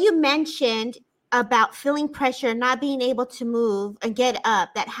what you mentioned about feeling pressure and not being able to move and get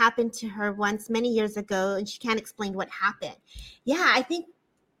up. That happened to her once many years ago, and she can't explain what happened. Yeah, I think.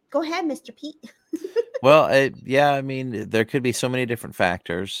 Go ahead, Mr. Pete. Well, I mean, there could be so many different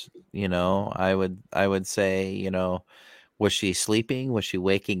factors. I would say, was she sleeping? Was she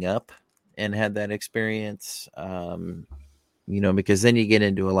waking up and had that experience, because then you get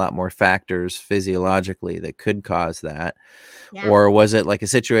into a lot more factors physiologically that could cause that. Yeah. Or was it like a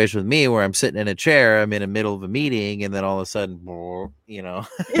situation with me where I'm sitting in a chair, I'm in the middle of a meeting, and then all of a sudden, You're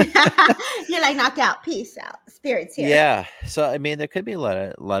like knocked out. Peace out. Spirits here. yeah. So I mean, there could be a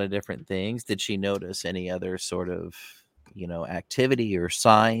lot of different things. Did she notice any other sort of activity or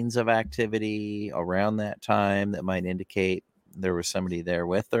signs of activity around that time that might indicate there was somebody there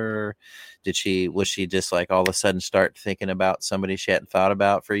with her? Was she just like all of a sudden start thinking about somebody she hadn't thought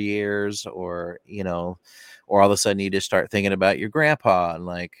about for years, or all of a sudden you just start thinking about your grandpa and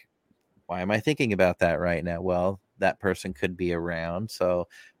like, why am I thinking about that right now? Well, that person could be around. So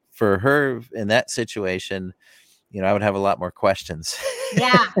for her in that situation, I would have a lot more questions.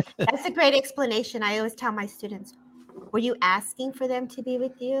 Yeah, that's a great explanation. I always tell my students, were you asking for them to be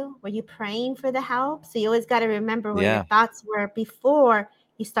with you? Were you praying for the help? So you always got to remember where your Yeah. thoughts were before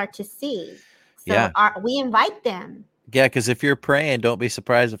you start to see. So Yeah. we invite them. Yeah, because if you're praying, don't be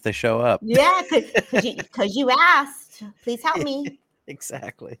surprised if they show up. Yeah, because you asked, please help me.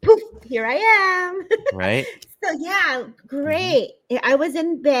 Exactly. Poof, here I am. Right. So yeah, Mm-hmm. great. I was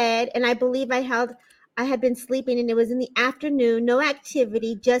in bed and I believe I had been sleeping and it was in the afternoon, no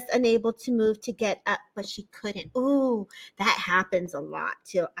activity, just unable to move to get up, but she couldn't. Ooh, that happens a lot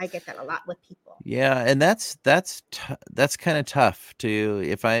too. I get that a lot with people. Yeah, and that's kind of tough to,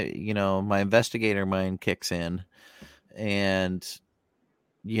 if my investigator mind kicks in, and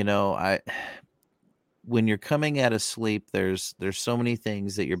I when you're coming out of sleep, there's so many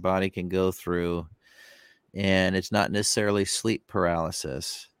things that your body can go through, and it's not necessarily sleep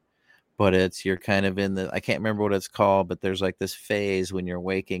paralysis, but you're kind of in I can't remember what it's called, but there's like this phase when you're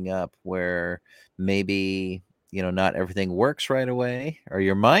waking up where maybe, not everything works right away, or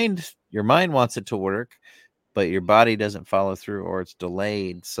your mind wants it to work, but your body doesn't follow through, or it's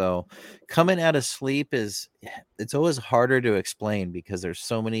delayed. So coming out of sleep it's always harder to explain because there's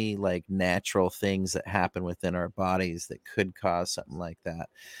so many like natural things that happen within our bodies that could cause something like that.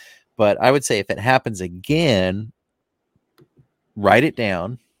 But I would say if it happens again, write it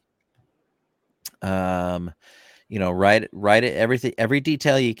down. um write it, everything, every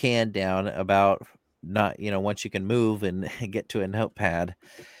detail you can down about, not once you can move and get to a notepad.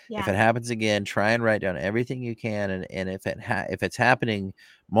 If Yeah. it happens again, try and write down everything you can, and if it's happening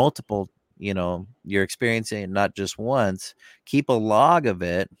multiple, you're experiencing it not just once, keep a log of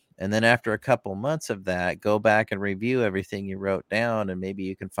it. And then after a couple months of that, go back and review everything you wrote down, and maybe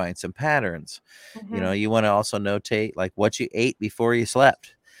you can find some patterns. Mm-hmm. You want to also notate like what you ate before you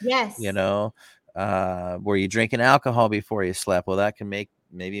slept. you Yes. know were you drinking alcohol before you slept? Well, that can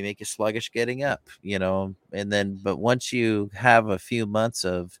maybe make you sluggish getting up. And then, but once you have a few months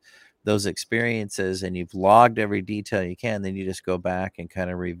of those experiences and you've logged every detail you can, then you just go back and kind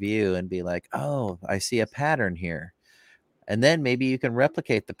of review and be like, oh, I see a pattern here. And then maybe you can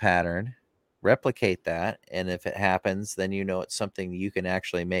replicate the pattern, replicate that, and if it happens, then it's something you can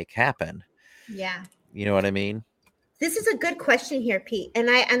actually make happen. Yeah. You know what I mean? This is a good question here, Pete. And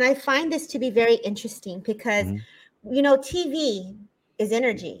I find this to be very interesting because Mm-hmm. TV is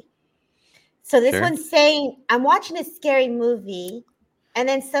energy. So this Sure. one's saying, I'm watching a scary movie, and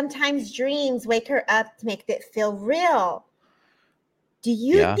then sometimes dreams wake her up to make it feel real. Do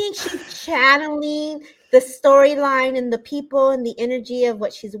you Yeah. think she's channeling the storyline and the people and the energy of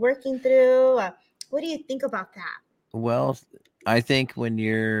what she's working through? What do you think about that? Well, I think when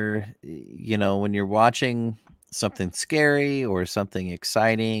you're watching something scary or something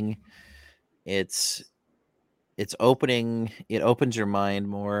exciting, it's it opens your mind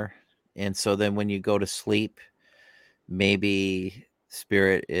more. And so then when you go to sleep, maybe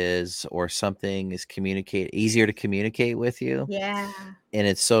spirit is, or something is easier to communicate with you. Yeah. And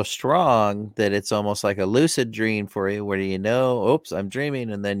it's so strong that it's almost like a lucid dream for you, where oops, I'm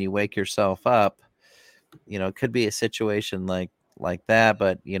dreaming, and then you wake yourself up. It could be a situation like that.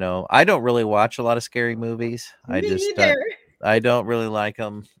 But I don't really watch a lot of scary movies. I Me just neither. I don't really like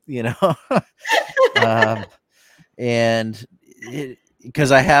them. um, and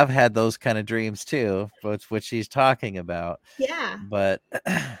because I have had those kind of dreams too, which she's talking about. Yeah. But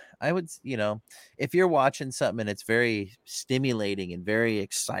I would, if you're watching something and it's very stimulating and very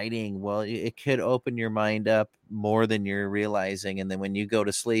exciting, well, it could open your mind up more than you're realizing. And then when you go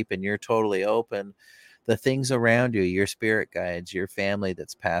to sleep and you're totally open, the things around you, your spirit guides, your family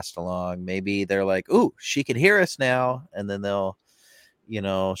that's passed along, maybe they're like, "Ooh, she could hear us now," and then they'll,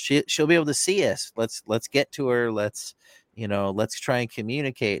 she'll be able to see us. Let's get to her. Let's let's try and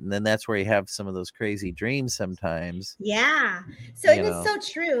communicate. And then that's where you have some of those crazy dreams sometimes. Yeah. So, and it's so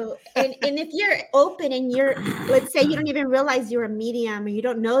true. And if you're open and you're, let's say you don't even realize you're a medium, or you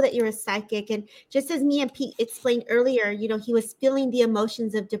don't know that you're a psychic. And just as me and Pete explained earlier, he was feeling the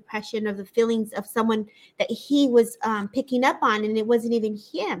emotions of depression, of the feelings of someone that he was picking up on, and it wasn't even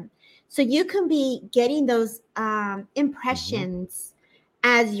him. So you can be getting those impressions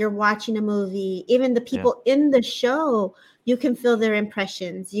as you're watching a movie. Even the people in the show, you can feel their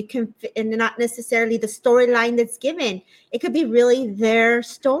impressions. You can, and not necessarily the storyline that's given. It could be really their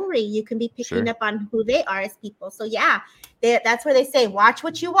story. You can be picking up on who they are as people. So yeah, that's where they say, watch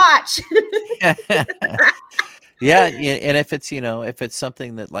what you watch. Yeah, and if it's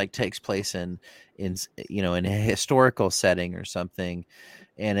something that like takes place in a historical setting or something,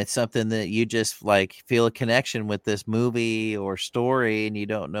 and it's something that you just like feel a connection with this movie or story, and you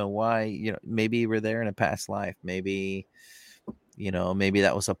don't know why, maybe you were there in a past life, maybe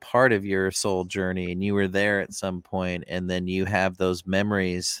that was a part of your soul journey and you were there at some point, and then you have those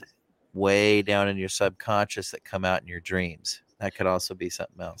memories way down in your subconscious that come out in your dreams. That could also be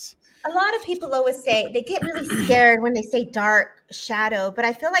something else. A lot of people always say they get really scared when they say dark shadow, but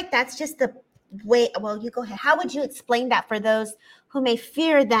I feel like that's just the way. Well, you go ahead. How would you explain that for those who may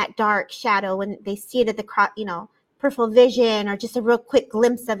fear that dark shadow when they see it at the peripheral vision, or just a real quick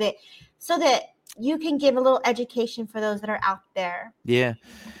glimpse of it, so that you can give a little education for those that are out there? Yeah.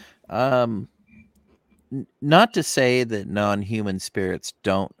 Not to say that non-human spirits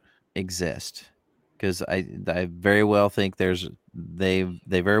don't exist, because I very well think they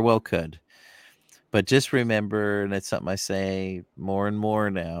very well could. But just remember, and it's something I say more and more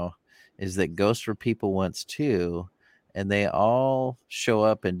now, is that ghosts were people once too, and they all show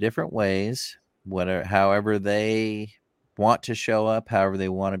up in different ways, however they want to show up, however they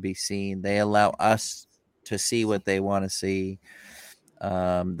want to be seen. They allow us to see what they want to see.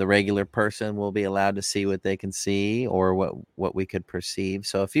 The regular person will be allowed to see what they can see, or what we could perceive.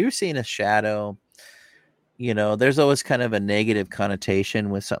 So if you're seeing a shadow, there's always kind of a negative connotation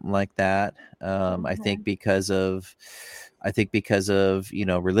with something like that. I think because of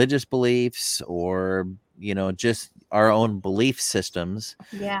religious beliefs, or just our own belief systems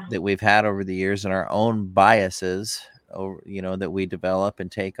that we've had over the years, and our own biases that we develop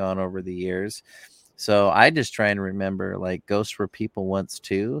and take on over the years. So I just try and remember, like, ghosts were people once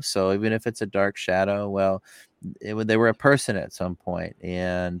too. So even if it's a dark shadow, well, they were a person at some point,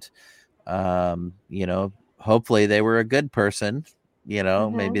 and hopefully they were a good person.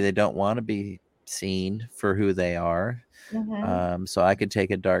 Maybe they don't want to be seen for who they are. So I could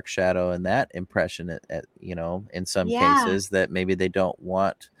take a dark shadow in that impression in some cases, that maybe they don't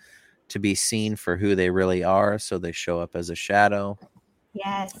want to be seen for who they really are, so they show up as a shadow.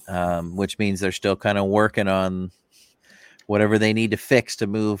 Yes. Which means they're still kind of working on whatever they need to fix to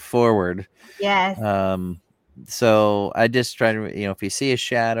move forward. Yes. So I just try to, if you see a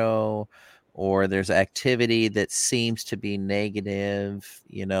shadow, or there's activity that seems to be negative,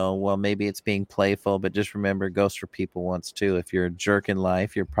 well, maybe it's being playful, but just remember, ghosts are people once too. If you're a jerk in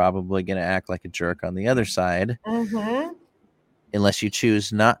life, you're probably going to act like a jerk on the other side, unless you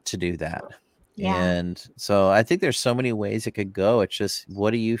choose not to do that. And so I think there's so many ways it could go. It's just,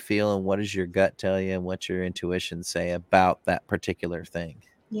 what do you feel, and what does your gut tell you, and what's your intuition say about that particular thing?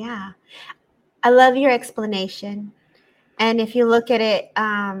 Yeah. I love your explanation. And if you look at it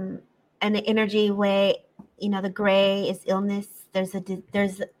in an energy way, the gray is illness.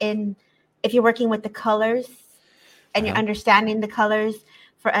 If you're working with the colors and you're understanding the colors,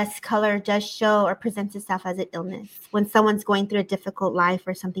 for us, color does show or presents itself as an illness. When someone's going through a difficult life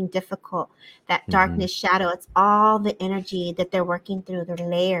or something difficult, that darkness, shadow, it's all the energy that they're working through, their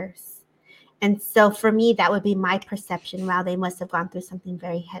layers. And so for me, that would be my perception. Wow, they must have gone through something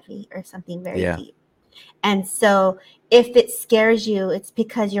very heavy or something very deep. And so if it scares you, it's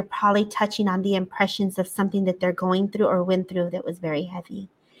because you're probably touching on the impressions of something that they're going through or went through that was very heavy.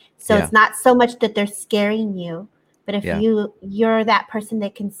 So it's not so much that they're scaring you, but if you're that person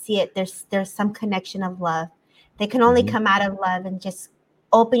that can see it, there's some connection of love. They can only come out of love, and just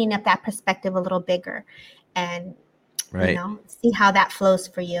opening up that perspective a little bigger, and see how that flows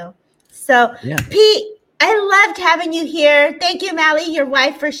for you. So Pete, I loved having you here. Thank you, Mally, your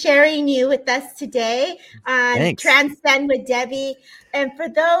wife, for sharing you with us today on Transcend with Debbie. And for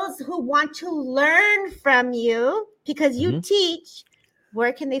those who want to learn from you, because you teach,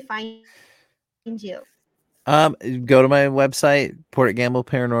 where can they find you? Go to my website,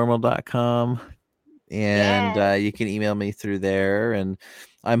 portgambleparanormal.com, and you can email me through there. And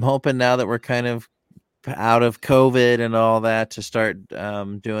I'm hoping, now that we're kind of out of COVID and all that, to start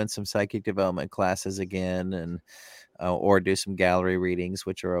doing some psychic development classes again. And or do some gallery readings,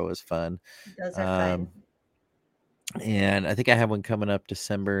 which are always fun. Those are fun. And I think I have one coming up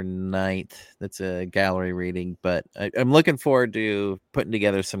December 9th. That's a gallery reading, but I'm looking forward to putting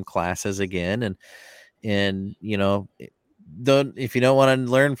together some classes again. And don't, if you don't want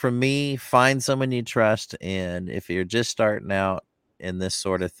to learn from me, find someone you trust. And if you're just starting out in this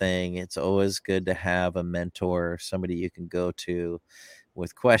sort of thing, it's always good to have a mentor, somebody you can go to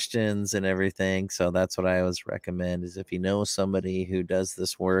with questions and everything. So that's what I always recommend, is if you know somebody who does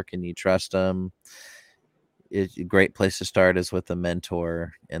this work and you trust them, it's a great place to start is with a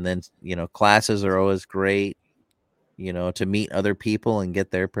mentor. And then, classes are always great, to meet other people and get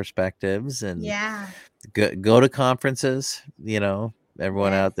their perspectives, and go to conferences,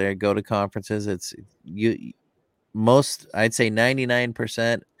 everyone out there, go to conferences. It's I'd say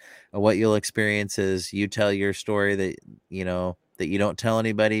 99% of what you'll experience is you tell your story that you don't tell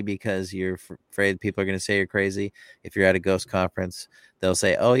anybody because you're afraid people are going to say you're crazy. If you're at a ghost conference, they'll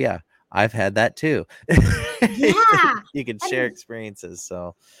say, oh yeah, I've had that too. Yeah. You can share experiences.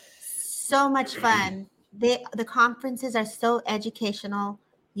 So much fun. The conferences are so educational.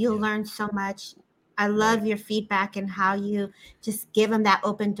 You learn so much. I love your feedback and how you just give them that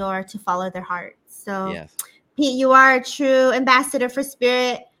open door to follow their heart. So Pete, you are a true ambassador for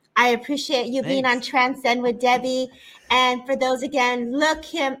spirit. I appreciate you being on Transcend with Debbie. And for those, again, look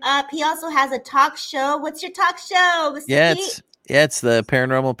him up. He also has a talk show. What's your talk show, Mr. Pete? It's the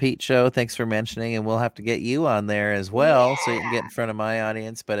Paranormal Pete Show. Thanks for mentioning, and we'll have to get you on there as well, so you can get in front of my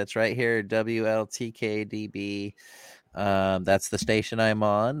audience. But it's right here, WLTKDB. That's the station I'm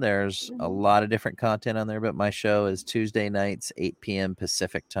on. There's a lot of different content on there, but my show is Tuesday nights, 8 p.m.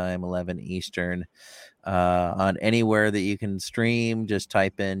 Pacific time, 11 Eastern. On anywhere that you can stream, just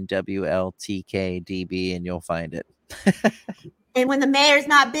type in WLTKDB and you'll find it. And when the mayor's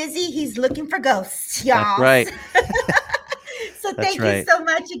not busy, he's looking for ghosts, y'all. That's right. So thank you so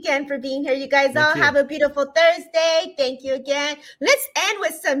much again for being here. You guys all have a beautiful Thursday. Thank you again. Let's end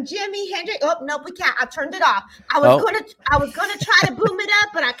with some Jimi Hendrix. Oh, nope, we can't. I turned it off. I was gonna try to boom it up,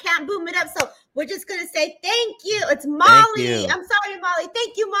 but I can't boom it up. So we're just gonna say thank you. It's Molly. I'm sorry, Molly.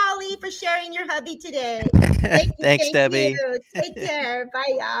 Thank you, Molly, for sharing your hubby today. Thanks, Debbie. You. Take care.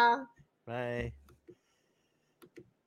 Bye, y'all. Bye.